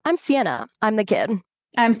I'm Sienna. I'm the kid.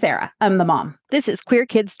 I'm Sarah. I'm the mom. This is Queer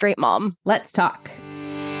Kid Straight Mom. Let's talk.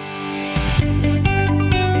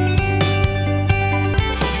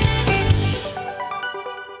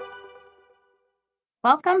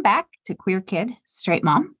 Welcome back to Queer Kid Straight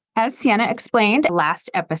Mom. As Sienna explained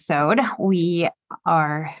last episode, we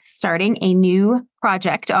are starting a new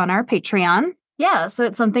project on our Patreon. Yeah, so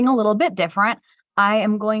it's something a little bit different. I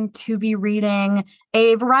am going to be reading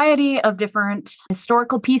a variety of different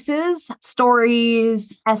historical pieces,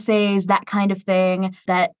 stories, essays, that kind of thing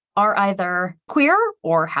that are either queer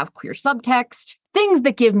or have queer subtext. Things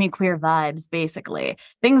that give me queer vibes, basically.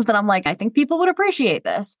 Things that I'm like, I think people would appreciate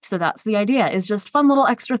this. So that's the idea, is just fun little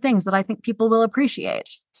extra things that I think people will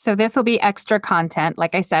appreciate. So this will be extra content,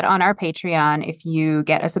 like I said, on our Patreon. If you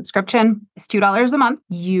get a subscription, it's $2 a month,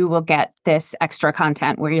 you will get this extra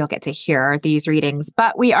content where you'll get to hear these readings.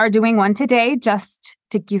 But we are doing one today just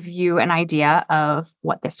to give you an idea of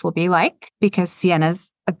what this will be like, because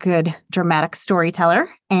Sienna's a good dramatic storyteller.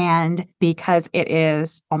 And because it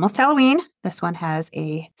is almost Halloween, this one has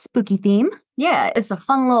a spooky theme. Yeah, it's a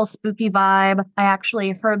fun little spooky vibe. I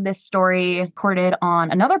actually heard this story recorded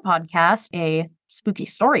on another podcast, a Spooky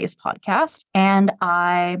Stories podcast, and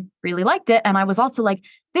I really liked it. And I was also like,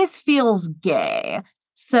 this feels gay.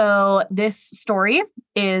 So this story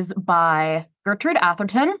is by Gertrude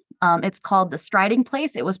Atherton. It's called The Striding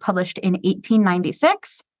Place. It was published in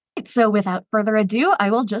 1896. So without further ado,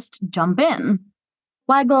 I will just jump in.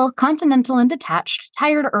 Weigel, continental and detached,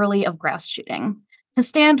 tired early of grouse shooting. To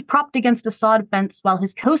stand propped against a sod fence while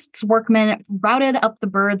his host's workmen routed up the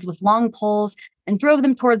birds with long poles and drove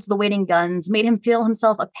them towards the waiting guns made him feel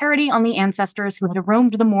himself a parody on the ancestors who had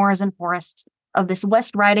roamed the moors and forests of this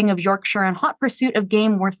West Riding of Yorkshire in hot pursuit of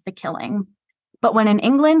game worth the killing. But when in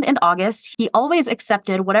England in August, he always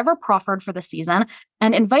accepted whatever proffered for the season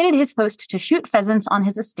and invited his host to shoot pheasants on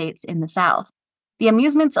his estates in the south. The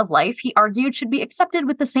amusements of life, he argued, should be accepted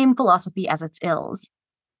with the same philosophy as its ills.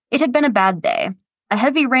 It had been a bad day. A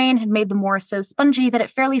heavy rain had made the moor so spongy that it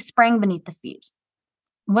fairly sprang beneath the feet.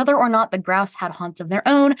 Whether or not the grouse had haunts of their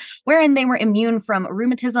own, wherein they were immune from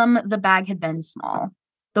rheumatism, the bag had been small.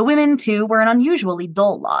 The women, too, were an unusually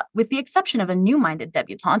dull lot, with the exception of a new-minded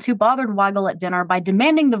debutante who bothered Weigel at dinner by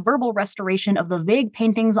demanding the verbal restoration of the vague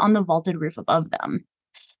paintings on the vaulted roof above them.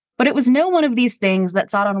 But it was no one of these things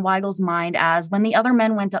that sat on Weigel's mind as, when the other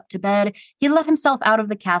men went up to bed, he let himself out of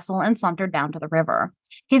the castle and sauntered down to the river.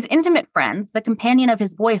 His intimate friend, the companion of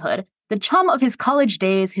his boyhood, the chum of his college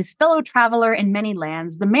days, his fellow traveler in many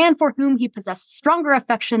lands, the man for whom he possessed stronger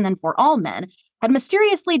affection than for all men, had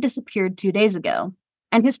mysteriously disappeared 2 days ago,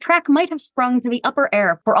 and his track might have sprung to the upper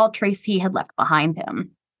air for all trace he had left behind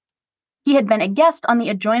him. He had been a guest on the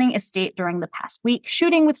adjoining estate during the past week,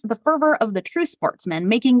 shooting with the fervor of the true sportsman,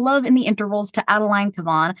 making love in the intervals to Adeline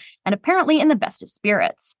Cavan, and apparently in the best of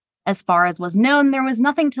spirits. As far as was known, there was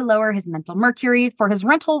nothing to lower his mental mercury, for his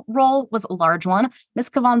rental roll was a large one. Miss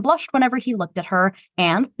Cavan blushed whenever he looked at her,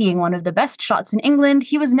 and, being one of the best shots in England,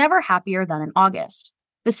 he was never happier than in August.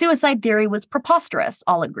 The suicide theory was preposterous,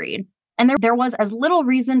 all agreed, and there was as little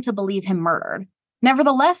reason to believe him murdered.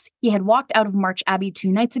 Nevertheless, he had walked out of March Abbey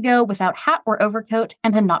 2 nights ago without hat or overcoat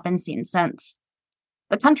and had not been seen since.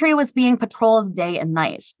 The country was being patrolled day and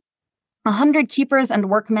night. 100 keepers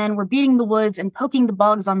and workmen were beating the woods and poking the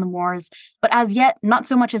bogs on the moors, but as yet, not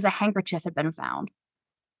so much as a handkerchief had been found.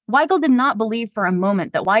 Weigel did not believe for a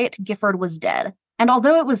moment that Wyatt Gifford was dead, and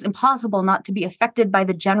although it was impossible not to be affected by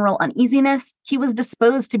the general uneasiness, he was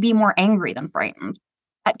disposed to be more angry than frightened.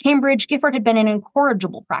 At Cambridge, Gifford had been an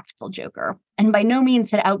incorrigible practical joker, and by no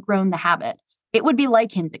means had outgrown the habit. It would be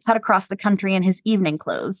like him to cut across the country in his evening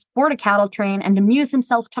clothes, board a cattle train, and amuse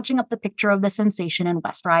himself touching up the picture of the sensation in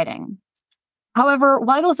West Riding. However,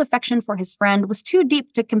 Weigel's affection for his friend was too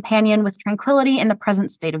deep to companion with tranquility in the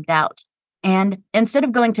present state of doubt, and instead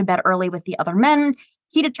of going to bed early with the other men,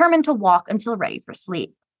 he determined to walk until ready for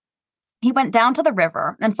sleep. He went down to the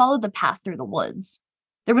river and followed the path through the woods.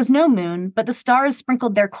 There was no moon, but the stars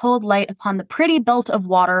sprinkled their cold light upon the pretty belt of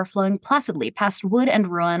water flowing placidly past wood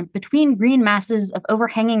and ruin, between green masses of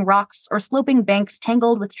overhanging rocks or sloping banks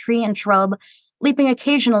tangled with tree and shrub, leaping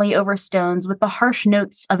occasionally over stones with the harsh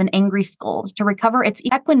notes of an angry scold to recover its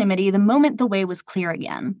equanimity the moment the way was clear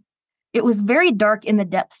again. It was very dark in the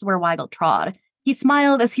depths where Weigel trod. He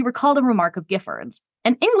smiled as he recalled a remark of Gifford's.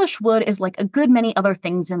 An English wood is like a good many other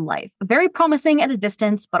things in life, very promising at a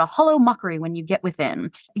distance, but a hollow mockery when you get within.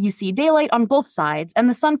 You see daylight on both sides, and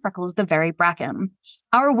the sun freckles the very bracken.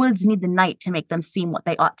 Our woods need the night to make them seem what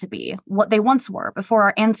they ought to be, what they once were before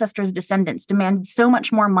our ancestors' descendants demanded so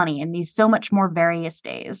much more money in these so much more various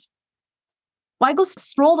days. Weigel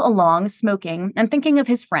strolled along, smoking and thinking of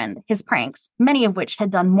his friend, his pranks, many of which had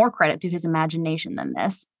done more credit to his imagination than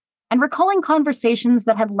this, and recalling conversations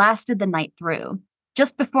that had lasted the night through.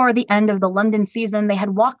 Just before the end of the London season, they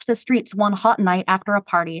had walked the streets one hot night after a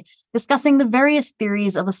party, discussing the various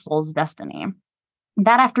theories of a soul's destiny.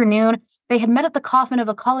 That afternoon, they had met at the coffin of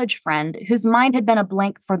a college friend whose mind had been a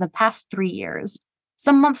blank for the past 3 years.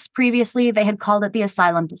 Some months previously, they had called at the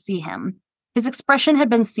asylum to see him. His expression had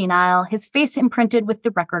been senile, his face imprinted with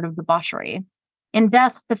the record of debauchery. In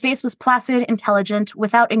death, the face was placid, intelligent,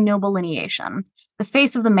 without ignoble lineation, the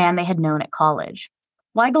face of the man they had known at college.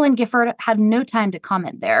 Weigel and Gifford had no time to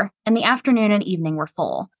comment there, and the afternoon and evening were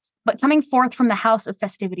full. But coming forth from the house of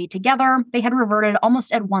festivity together, they had reverted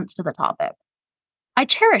almost at once to the topic. I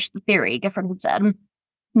cherish the theory, Gifford had said,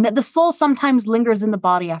 that the soul sometimes lingers in the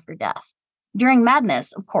body after death. During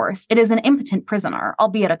madness, of course, it is an impotent prisoner,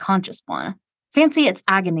 albeit a conscious one. Fancy its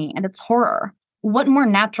agony and its horror. What more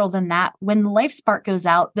natural than that, when the life spark goes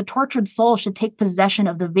out, the tortured soul should take possession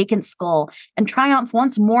of the vacant skull and triumph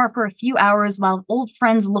once more for a few hours while old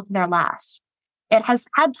friends look their last. It has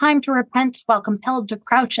had time to repent while compelled to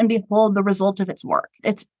crouch and behold the result of its work.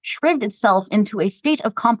 It's shrived itself into a state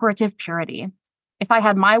of comparative purity. If I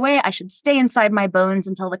had my way, I should stay inside my bones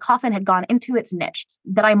until the coffin had gone into its niche,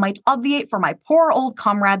 that I might obviate for my poor old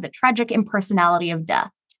comrade the tragic impersonality of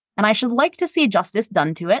death. And I should like to see justice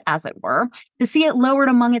done to it, as it were, to see it lowered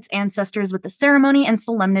among its ancestors with the ceremony and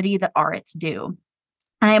solemnity that are its due.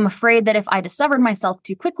 I am afraid that if I dissevered myself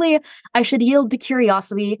too quickly, I should yield to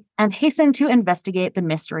curiosity and hasten to investigate the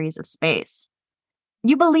mysteries of space.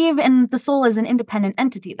 You believe in the soul as an independent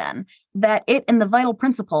entity, then? That it and the vital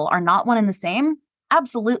principle are not one and the same?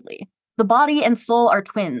 Absolutely. The body and soul are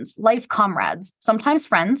twins, life comrades, sometimes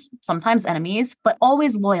friends, sometimes enemies, but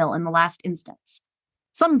always loyal in the last instance.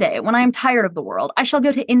 Someday, when I am tired of the world, I shall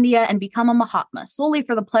go to India and become a Mahatma solely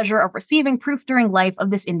for the pleasure of receiving proof during life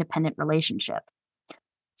of this independent relationship.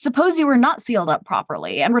 Suppose you were not sealed up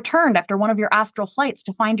properly and returned after one of your astral flights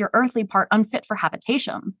to find your earthly part unfit for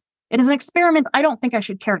habitation. It is an experiment I don't think I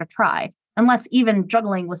should care to try, unless even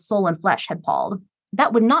juggling with soul and flesh had palled.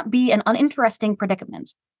 That would not be an uninteresting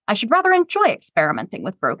predicament. I should rather enjoy experimenting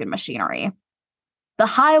with broken machinery. The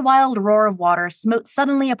high, wild roar of water smote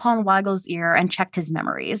suddenly upon Weigel's ear and checked his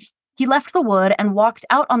memories. He left the wood and walked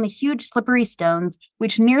out on the huge slippery stones,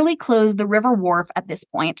 which nearly closed the river wharf at this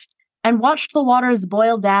point, and watched the waters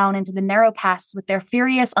boil down into the narrow paths with their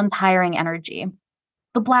furious, untiring energy.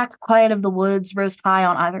 The black quiet of the woods rose high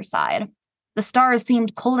on either side. The stars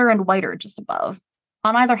seemed colder and whiter just above.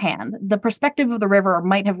 On either hand, the perspective of the river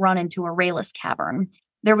might have run into a rayless cavern.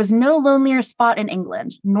 There was no lonelier spot in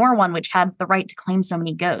England, nor one which had the right to claim so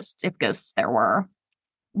many ghosts, if ghosts there were.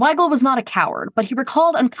 Weigel was not a coward, but he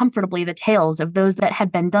recalled uncomfortably the tales of those that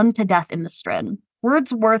had been done to death in the Strid.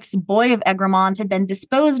 Wordsworth's Boy of Egremont had been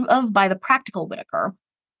disposed of by the practical Whitaker,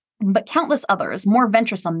 but countless others, more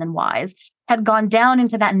venturesome than wise, had gone down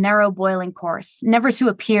into that narrow boiling course, never to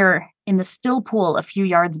appear in the still pool a few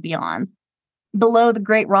yards beyond. Below the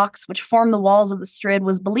great rocks which formed the walls of the Strid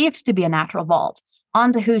was believed to be a natural vault,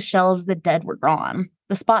 onto whose shelves the dead were drawn.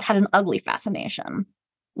 The spot had an ugly fascination.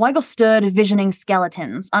 Weigel stood, visioning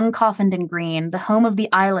skeletons, uncoffined and green, the home of the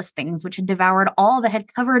eyeless things which had devoured all that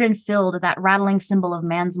had covered and filled that rattling symbol of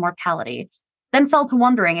man's mortality, then fell to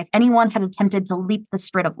wondering if anyone had attempted to leap the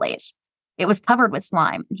Strid of late. It was covered with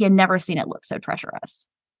slime. He had never seen it look so treacherous.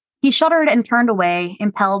 He shuddered and turned away,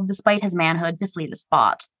 impelled, despite his manhood, to flee the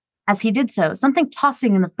spot. As he did so, something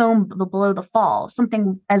tossing in the foam below the fall,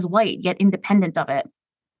 something as white yet independent of it,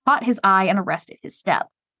 caught his eye and arrested his step.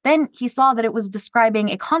 Then he saw that it was describing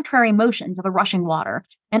a contrary motion to the rushing water,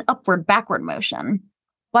 an upward-backward motion.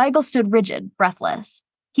 Weigel stood rigid, breathless.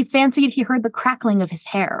 He fancied he heard the crackling of his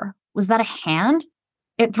hair. Was that a hand?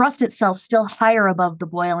 It thrust itself still higher above the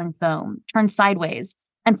boiling foam, turned sideways,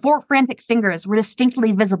 and 4 frantic fingers were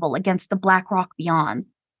distinctly visible against the black rock beyond.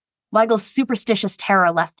 Weigel's superstitious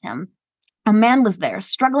terror left him. A man was there,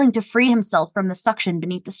 struggling to free himself from the suction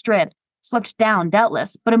beneath the Strid, swept down,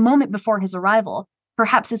 doubtless, but a moment before his arrival,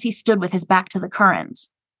 perhaps as he stood with his back to the current.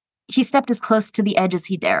 He stepped as close to the edge as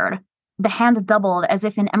he dared. The hand doubled as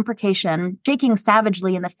if in imprecation, shaking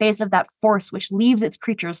savagely in the face of that force which leaves its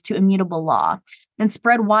creatures to immutable law, then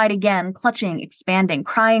spread wide again, clutching, expanding,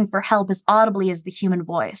 crying for help as audibly as the human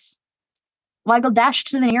voice. Weigel dashed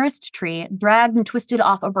to the nearest tree, dragged and twisted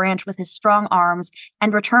off a branch with his strong arms,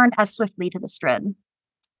 and returned as swiftly to the Strid.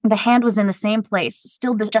 The hand was in the same place,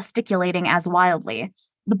 still gesticulating as wildly.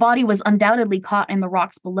 The body was undoubtedly caught in the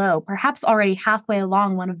rocks below, perhaps already halfway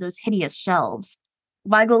along one of those hideous shelves.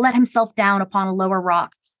 Weigel let himself down upon a lower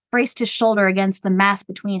rock, braced his shoulder against the mass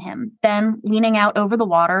between him, then, leaning out over the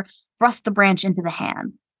water, thrust the branch into the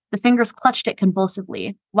hand. The fingers clutched it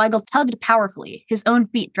convulsively. Weigel tugged powerfully, his own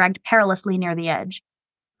feet dragged perilously near the edge.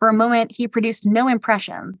 For a moment, he produced no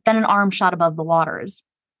impression, then an arm shot above the waters.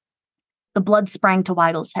 The blood sprang to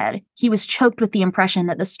Weigel's head. He was choked with the impression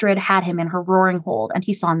that the Strid had him in her roaring hold, and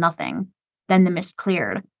he saw nothing. Then the mist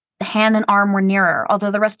cleared. The hand and arm were nearer,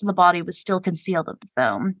 although the rest of the body was still concealed in the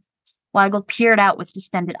foam. Weigel peered out with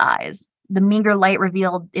distended eyes. The meager light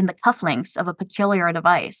revealed in the cufflinks of a peculiar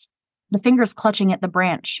device. The fingers clutching at the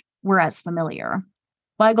branch were as familiar.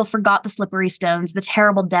 Weigel forgot the slippery stones, the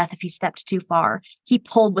terrible death if he stepped too far. He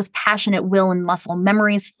pulled with passionate will and muscle.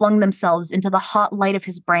 Memories flung themselves into the hot light of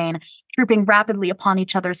his brain, trooping rapidly upon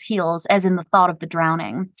each other's heels, as in the thought of the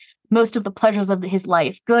drowning. Most of the pleasures of his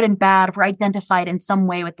life, good and bad, were identified in some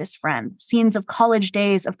way with this friend. Scenes of college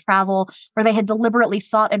days, of travel, where they had deliberately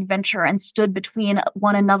sought adventure and stood between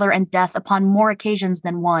one another and death upon more occasions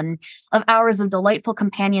than one. Of hours of delightful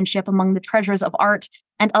companionship among the treasures of art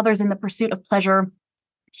and others in the pursuit of pleasure,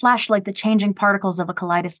 flashed like the changing particles of a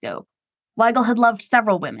kaleidoscope. Weigel had loved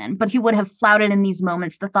several women, but he would have flouted in these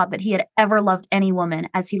moments the thought that he had ever loved any woman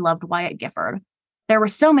as he loved Wyatt Gifford. There were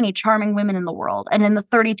so many charming women in the world, and in the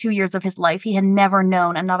 32 years of his life, he had never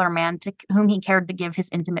known another man to whom he cared to give his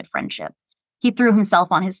intimate friendship. He threw himself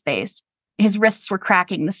on his face. His wrists were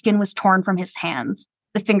cracking, the skin was torn from his hands.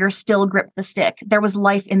 The fingers still gripped the stick. There was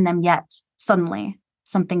life in them yet. Suddenly,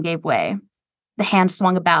 something gave way. The hand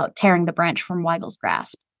swung about, tearing the branch from Weigel's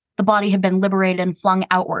grasp. The body had been liberated and flung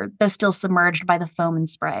outward, though still submerged by the foam and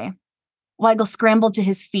spray. Weigel scrambled to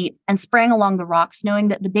his feet and sprang along the rocks, knowing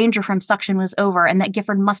that the danger from suction was over and that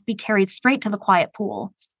Gifford must be carried straight to the quiet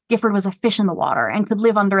pool. Gifford was a fish in the water and could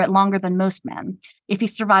live under it longer than most men. If he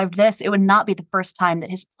survived this, it would not be the first time that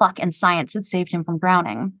his pluck and science had saved him from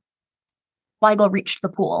drowning. Weigel reached the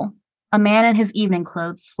pool. A man in his evening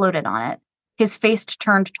clothes floated on it, his face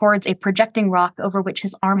turned towards a projecting rock over which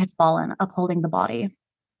his arm had fallen, upholding the body.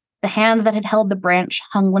 The hand that had held the branch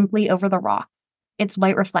hung limply over the rock, its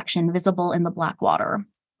white reflection visible in the black water.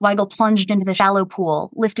 Weigel plunged into the shallow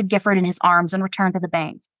pool, lifted Gifford in his arms, and returned to the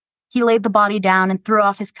bank. He laid the body down and threw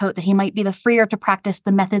off his coat that he might be the freer to practice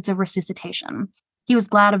the methods of resuscitation. He was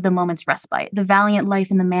glad of the moment's respite. The valiant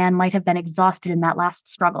life in the man might have been exhausted in that last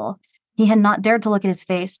struggle. He had not dared to look at his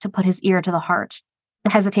face, to put his ear to the heart.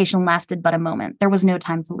 The hesitation lasted but a moment. There was no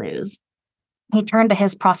time to lose. He turned to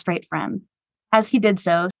his prostrate friend. As he did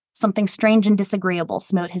so, something strange and disagreeable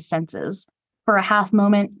smote his senses. For a half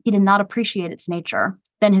moment, he did not appreciate its nature.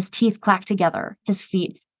 Then his teeth clacked together, his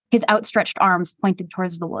feet, his outstretched arms pointed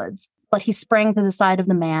towards the woods. But he sprang to the side of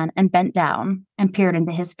the man and bent down and peered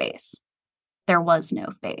into his face. There was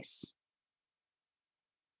no face.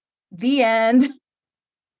 The end.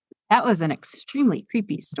 That was an extremely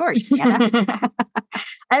creepy story, Sienna.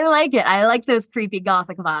 I like it. I like those creepy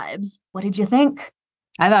gothic vibes. What did you think?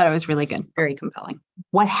 I thought it was really good. Very compelling.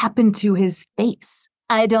 What happened to his face?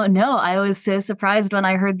 I don't know. I was so surprised when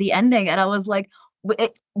I heard the ending and I was like,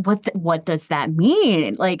 what does that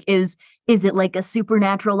mean? Like, is it like a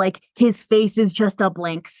supernatural, like his face is just a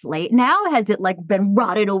blank slate now? Has it like been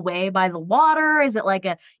rotted away by the water? Is it like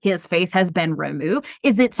his face has been removed?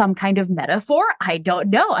 Is it some kind of metaphor? I don't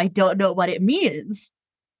know. I don't know what it means.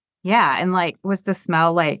 Yeah. And like, was the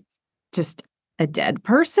smell like just a dead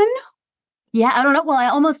person? Yeah, I don't know. Well, I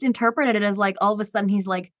almost interpreted it as like all of a sudden he's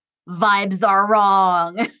like, vibes are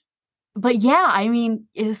wrong. But yeah, I mean,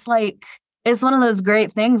 it's like, it's one of those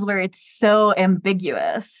great things where it's so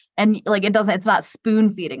ambiguous and like it's not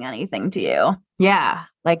spoon feeding anything to you. Yeah.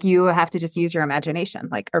 Like you have to just use your imagination.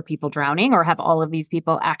 Like, are people drowning or have all of these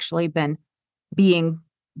people actually been being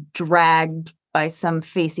dragged by some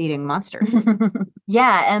face-eating monster?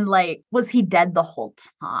 Yeah. And like, was he dead the whole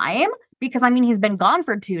time? Because I mean, he's been gone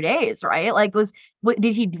for 2 days, right? Like,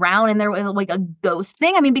 did he drown and there was like a ghost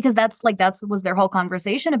thing? I mean, because that was their whole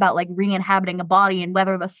conversation about like re-inhabiting a body and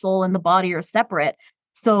whether the soul and the body are separate.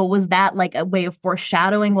 So was that like a way of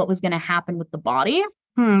foreshadowing what was going to happen with the body?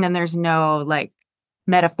 And there's no like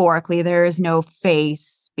metaphorically, there is no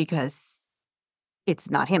face because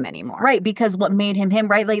it's not him anymore. Right, because what made him,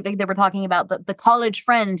 right? Like they were talking about the college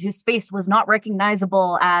friend whose face was not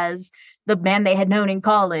recognizable as the man they had known in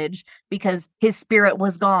college because his spirit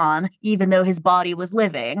was gone, even though his body was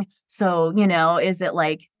living. So, is it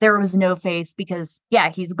like there was no face because,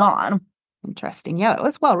 yeah, he's gone? Interesting. Yeah, it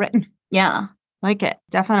was well written. Yeah. Like it.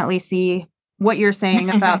 Definitely see what you're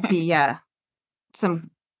saying about the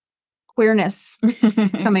some queerness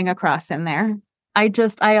coming across in there.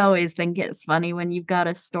 I always think it's funny when you've got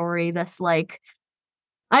a story that's like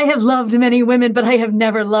I have loved many women, but I have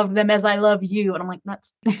never loved them as I love you. And I'm like,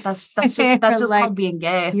 that's just Like, called being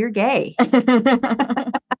gay. You're gay.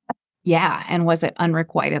 Yeah. And was it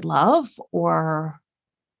unrequited love or?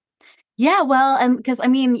 Yeah, well, and because I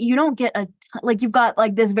mean, you don't get like you've got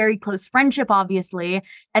like this very close friendship, obviously,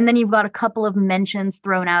 and then you've got a couple of mentions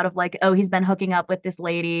thrown out of like, oh, he's been hooking up with this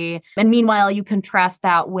lady, and meanwhile, you contrast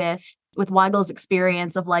that with Weigel's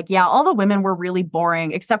experience of like, yeah, all the women were really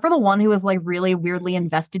boring, except for the one who was like really weirdly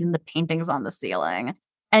invested in the paintings on the ceiling,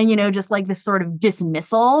 and just like this sort of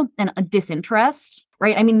dismissal and a disinterest,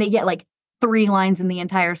 right? I mean, they get like 3 lines in the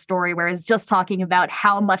entire story, whereas just talking about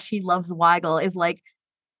how much he loves Weigel is like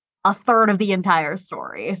a third of the entire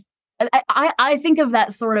story. I think of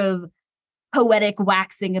that sort of poetic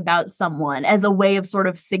waxing about someone as a way of sort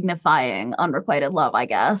of signifying unrequited love, I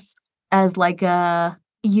guess, as like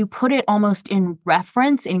you put it almost in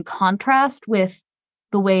reference, in contrast with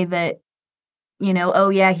the way that, oh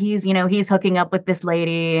yeah, he's hooking up with this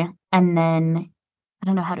lady. And then I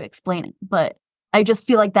don't know how to explain it, but I just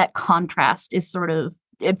feel like that contrast is sort of,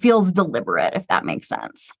 it feels deliberate, if that makes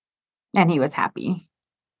sense. And he was happy.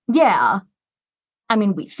 Yeah. I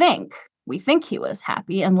mean, we think he was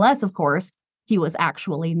happy, unless, of course, he was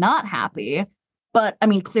actually not happy. But I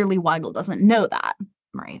mean, clearly Weigel doesn't know that.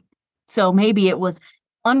 Right. So maybe it was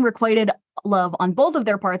unrequited love on both of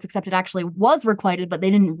their parts, except it actually was requited, but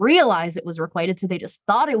they didn't realize it was requited. So they just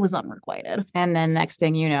thought it was unrequited. And then next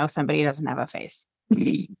thing you know, somebody doesn't have a face.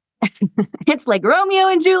 It's like Romeo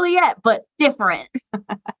and Juliet, but different.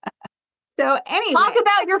 So anyway. Talk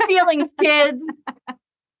about your feelings, kids.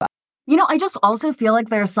 I just also feel like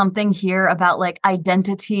there's something here about like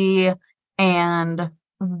identity and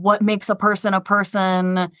what makes a person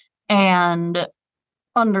and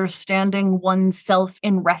understanding oneself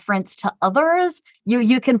in reference to others.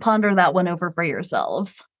 You can ponder that one over for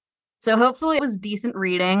yourselves. So hopefully it was decent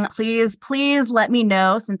reading. Please let me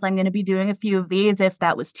know, since I'm going to be doing a few of these, if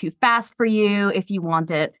that was too fast for you, if you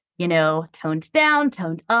want it, toned down,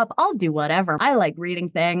 toned up. I'll do whatever. I like reading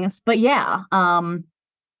things. But yeah,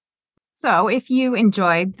 So if you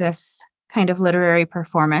enjoyed this kind of literary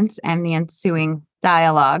performance and the ensuing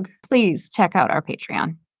dialogue, please check out our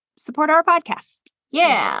Patreon. Support our podcast.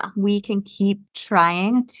 Yeah. So we can keep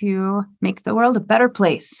trying to make the world a better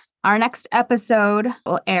place. Our next episode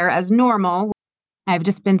will air as normal. I've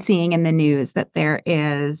just been seeing in the news that there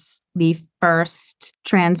is the first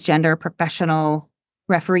transgender professional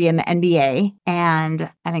referee in the NBA. And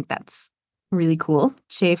I think that's really cool.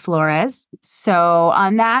 Shea Flores. So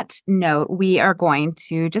on that note, we are going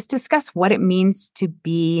to just discuss what it means to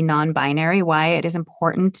be non-binary, why it is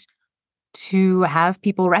important to have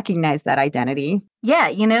people recognize that identity.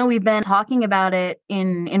 Yeah, we've been talking about it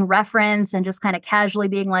in reference and just kind of casually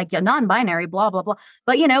being like, yeah, non-binary, blah, blah, blah.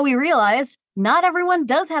 But, we realized not everyone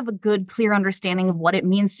does have a good, clear understanding of what it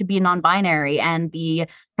means to be non-binary and the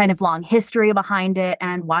kind of long history behind it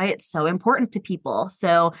and why it's so important to people.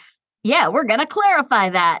 So yeah, we're going to clarify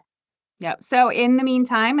that. Yep. So in the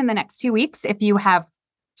meantime, in the next 2 weeks, if you have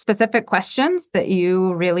specific questions that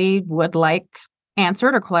you really would like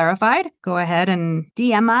answered or clarified, go ahead and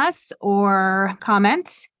DM us or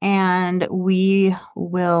comment, and we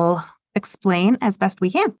will explain as best we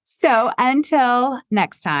can. So until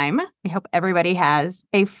next time, we hope everybody has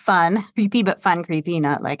a fun, creepy, but fun creepy,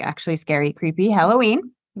 not like actually scary, creepy Halloween.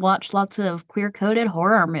 Watch lots of queer-coded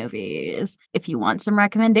horror movies. If you want some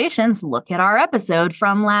recommendations, look at our episode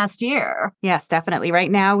from last year. Yes, definitely. Right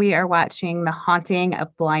now, we are watching The Haunting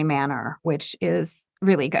of Bly Manor, which is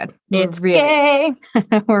really good. It's gay.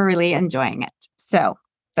 We're really enjoying it. So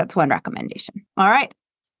that's one recommendation. All right.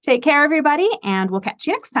 Take care, everybody, and we'll catch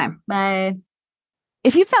you next time. Bye.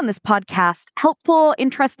 If you found this podcast helpful,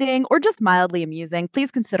 interesting, or just mildly amusing, please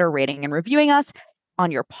consider rating and reviewing us on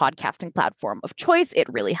your podcasting platform of choice. It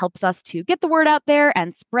really helps us to get the word out there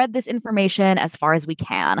and spread this information as far as we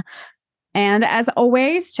can. And as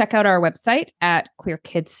always, check out our website at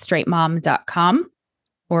queerkidsstraightmom.com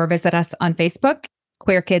or visit us on Facebook,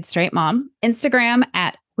 Queer Kid Straight Mom, Instagram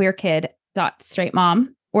at queerkid.straightmom,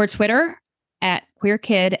 or Twitter at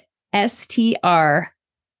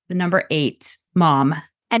queerkidstr8mom.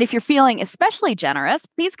 And if you're feeling especially generous,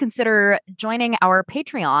 please consider joining our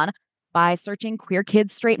Patreon by searching Queer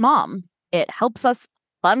Kids Straight Mom. It helps us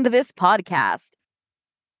fund this podcast.